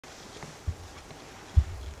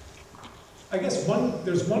I guess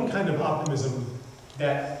there's one kind of optimism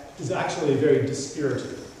that is actually very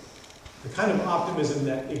dispiriting. The kind of optimism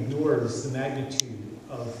that ignores the magnitude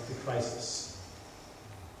of the crisis.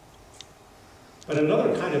 But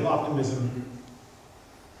another kind of optimism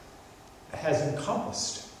has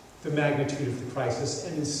encompassed the magnitude of the crisis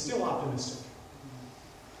and is still optimistic.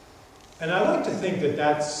 And I like to think that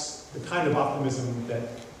that's the kind of optimism that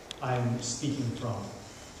I'm speaking from.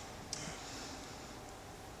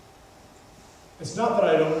 It's not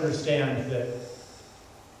that I don't understand that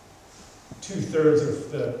 2/3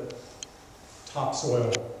 of the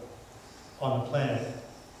topsoil on the planet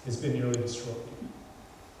has been nearly destroyed.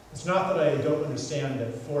 It's not that I don't understand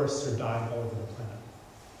that forests are dying all over the planet.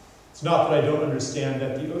 It's not that I don't understand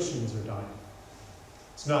that the oceans are dying.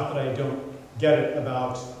 It's not that I don't get it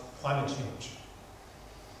about climate change.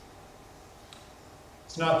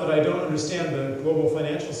 It's not that I don't understand the global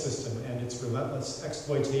financial system and its relentless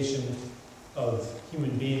exploitation of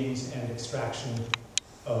human beings and extraction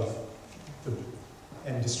of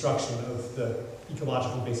and destruction of the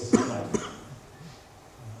ecological basis of life.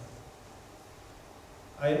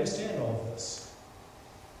 I understand all of this.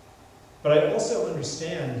 But I also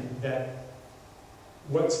understand that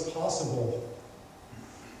what's possible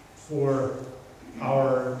for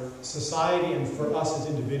our society and for us as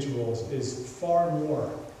individuals is far more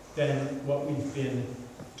than what we've been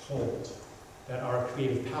told. That our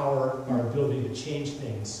creative power, our ability to change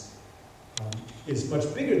things, is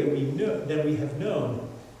much bigger than we have known,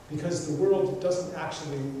 because the world doesn't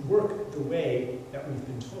actually work the way that we've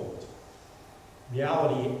been told.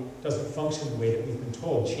 Reality doesn't function the way that we've been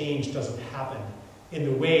told. Change doesn't happen in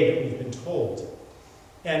the way that we've been told.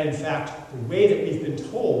 And in fact, the way that we've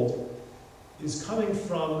been told is coming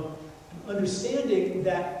from an understanding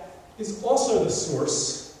that is also the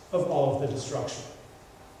source of all of the destruction.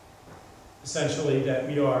 Essentially, that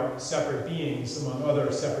we are separate beings among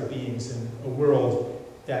other separate beings in a world,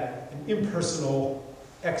 that an impersonal,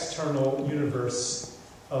 external universe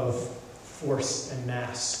of force and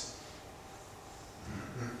mass.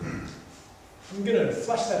 I'm going to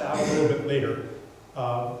flesh that out a little bit later,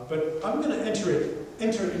 but I'm going to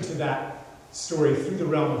enter into that story through the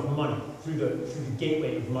realm of money, through the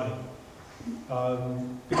gateway of money.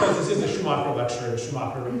 Because this is a Schumacher lecture, and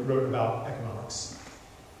Schumacher wrote about economics.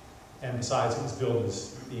 And besides, it was billed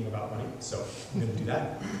as being about money, so I'm going to do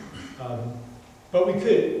that. But we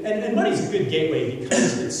could, and money's a good gateway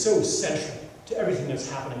because it's so central to everything that's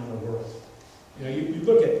happening in the world. You know, you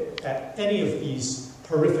look at any of these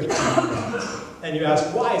horrific things, and you ask,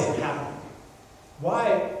 why is it happening?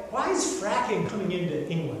 Why is fracking coming into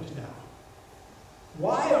England now?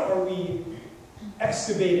 Why are we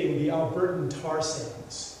excavating the Albertan tar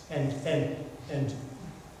sands and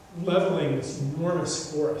leveling this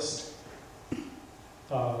enormous forest?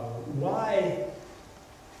 Why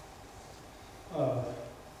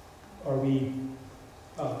are we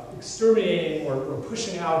exterminating or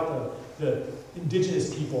pushing out the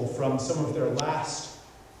indigenous people from some of their last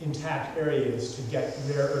intact areas to get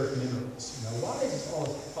rare earth minerals? You know, why is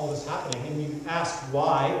all this happening? And you ask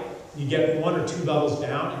why, you get 1 or 2 levels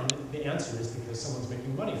down, and the answer is because someone's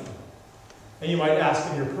making money from it. And you might ask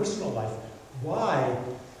in your personal life, why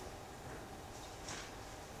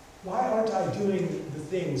aren't I doing the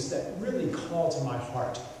things that really call to my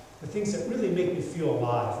heart, the things that really make me feel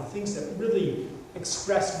alive, the things that really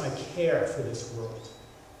express my care for this world?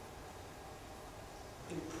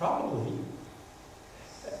 It probably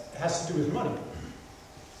has to do with money.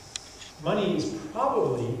 Money is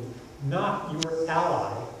probably not your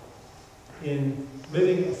ally in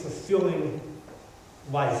living a fulfilling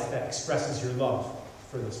life that expresses your love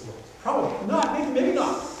for this world. Probably not, maybe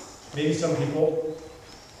not. Maybe some people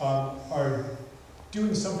are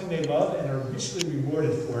doing something they love and are richly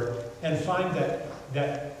rewarded for it, and find that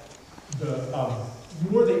the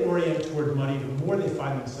more they orient toward money, the more they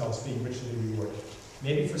find themselves being richly rewarded.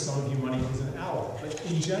 Maybe for some of you, money is an ally, but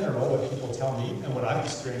in general, what people tell me, and what I've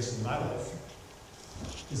experienced in my life,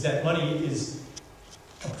 is that money is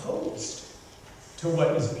opposed to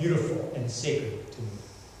what is beautiful and sacred to me.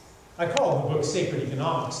 I call the book Sacred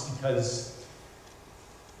Economics because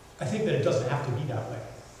I think that it doesn't have to be that way.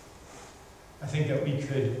 I think that we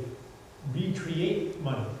could recreate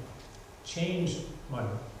money, change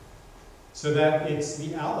money, so that it's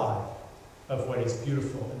the ally of what is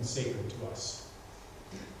beautiful and sacred to us.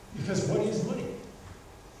 Because what is money?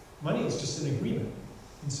 Money is just an agreement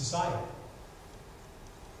in society.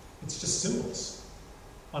 It's just symbols.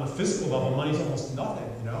 On a physical level, money is almost nothing,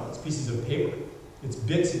 you know? It's pieces of paper. It's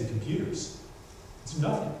bits in computers. It's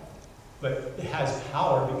nothing. But it has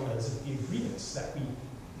power because of the agreements that we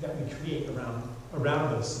that we create around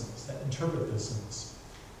those symbols, that interpret those symbols.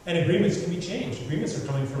 And agreements can be changed. Agreements are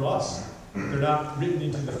coming from us. They're not written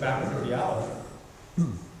into the fabric of reality.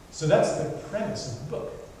 So that's the premise of the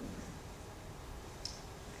book.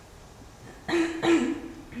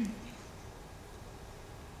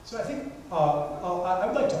 So I think I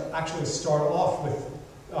would like to actually start off with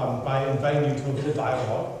by inviting you to a little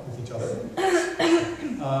dialogue with each other.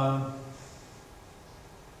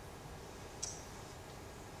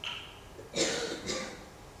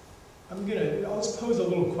 I'll just pose a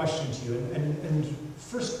little question to you, and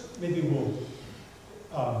first maybe we'll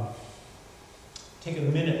take a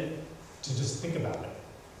minute to just think about it.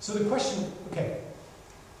 So the question, okay,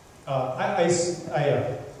 I'm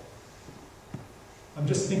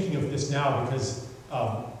just thinking of this now because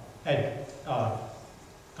a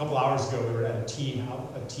couple hours ago we were at a tea,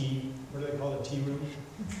 what do they call it, tea room?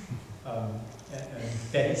 And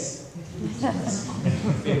Betty's,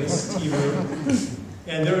 famous tea room.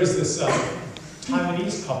 And there was this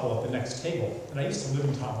Taiwanese couple at the next table, and I used to live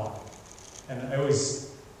in Taiwan. And I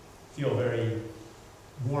always feel very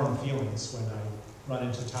warm feelings when I run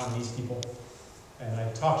into Taiwanese people. And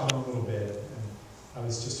I talked to them a little bit, and I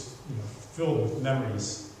was just filled with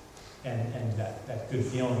memories and that good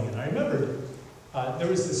feeling. And I remembered there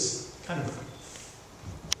was this kind of,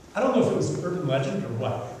 I don't know if it was an urban legend or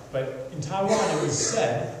what, but in Taiwan it was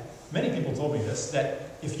said, many people told me this,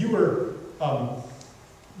 that if you were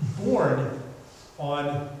born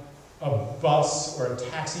on a bus or a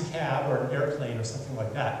taxi cab or an airplane or something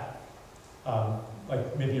like that,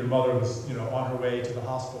 like maybe your mother was on her way to the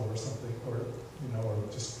hospital or something, or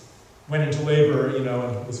just went into labor, and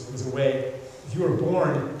was away. If you were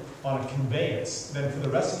born on a conveyance, then for the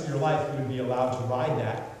rest of your life you would be allowed to ride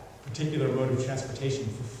that particular mode of transportation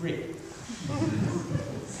for free.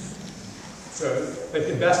 So, like,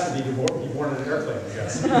 the best would be to be born in an airplane, I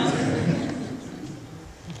guess.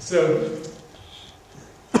 So,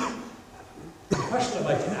 the question I'd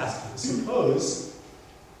like to ask you is, suppose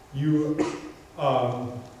you,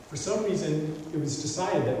 for some reason, it was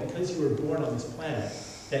decided that because you were born on this planet,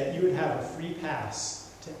 that you would have a free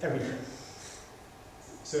pass to everything.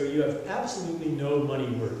 So you have absolutely no money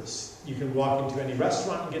worries. You can walk into any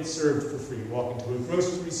restaurant and get served for free. Walk into a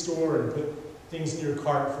grocery store and put things in your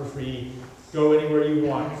cart for free. Go anywhere you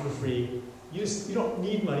want for free. You don't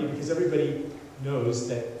need money because everybody knows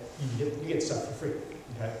that you get stuff for free.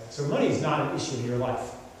 Okay? So money is not an issue in your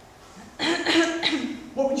life.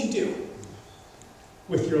 What would you do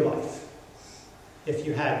with your life if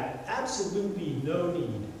you had absolutely no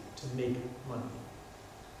need to make money?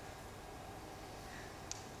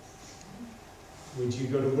 Would you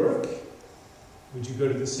go to work? Would you go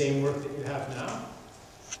to the same work that you have now?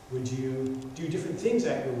 Would you do different things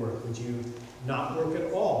at your work? Would you not work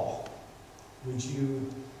at all? What would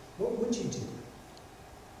you do?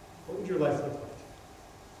 What would your life look like?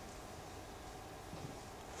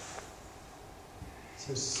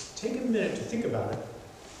 So take a minute to think about it.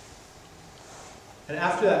 And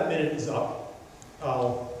after that minute is up,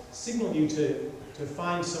 I'll signal you to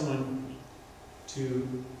find someone to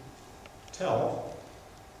tell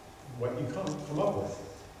what you come up with.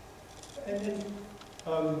 And then,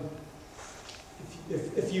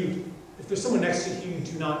 if there's someone next to you you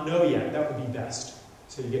do not know yet, that would be best.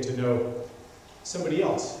 So you get to know somebody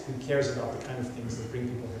else who cares about the kind of things that bring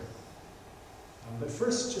people here. But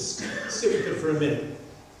first, just sit with it for a minute.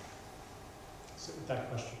 Sit with that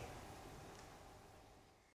question.